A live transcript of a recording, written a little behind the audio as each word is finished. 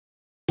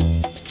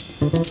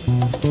Rarely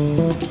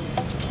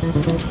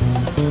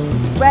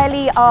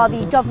are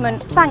the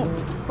government thanked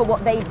for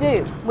what they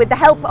do. With the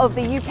help of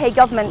the UK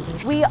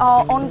government, we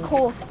are on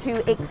course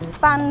to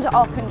expand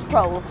our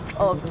control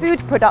of food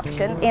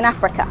production in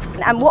Africa.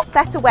 And what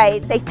better way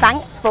to say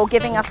thanks for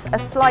giving us a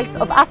slice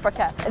of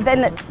Africa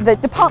than the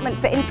Department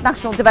for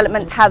International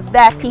Development have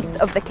their piece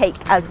of the cake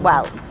as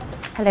well.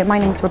 Hello, my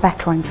name's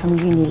Rebecca, I'm from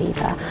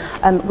Unilever.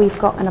 We've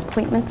got an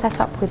appointment set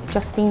up with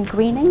Justine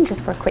Greening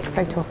just for a quick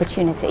photo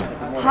opportunity.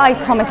 Hi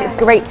Thomas, it's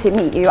great to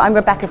meet you. I'm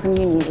Rebecca from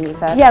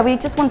Unilever. Yeah, we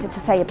just wanted to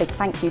say a big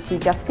thank you to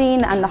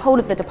Justine and the whole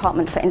of the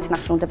Department for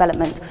International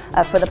Development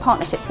for the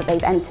partnerships that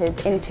they've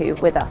entered into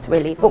with us,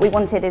 really. What we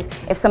wanted is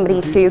if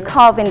somebody to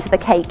carve into the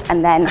cake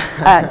and then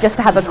just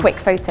to have a quick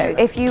photo.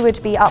 If you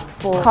would be up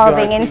for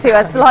carving into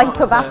a slice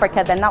of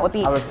Africa, then that would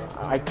be...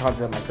 I can't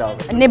do it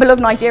myself. A nibble of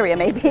Nigeria,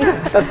 maybe.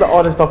 That's the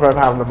oddest offer I've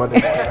had on the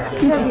money.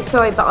 I'm really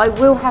sorry, but I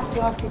will have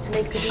to ask you to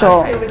leave.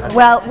 Sure.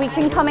 Well, we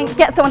can come and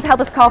get someone to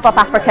help us carve up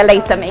Africa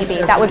later,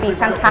 maybe. That would be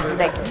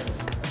fantastic.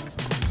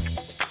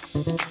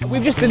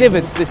 We've just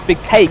delivered this big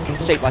cake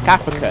shaped like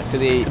Africa to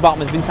the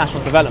Department of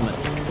International Development.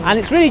 And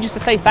it's really just to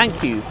say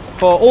thank you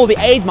for all the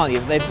aid money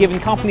that they've given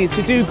companies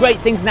to do great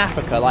things in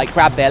Africa, like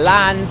grab their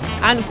land,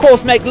 and of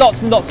course make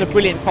lots and lots of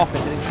brilliant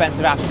profits at the expense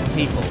of African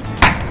people.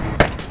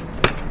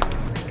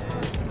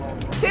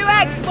 To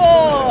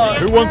export!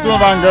 Who wants some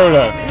of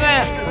Angola?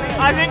 Yeah,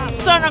 I think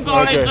Senegal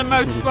is the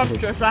most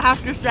scrumptious, I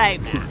have to say.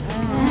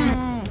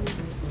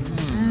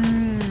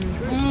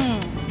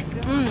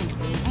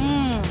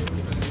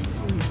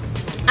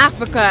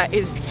 Africa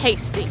is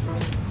tasty.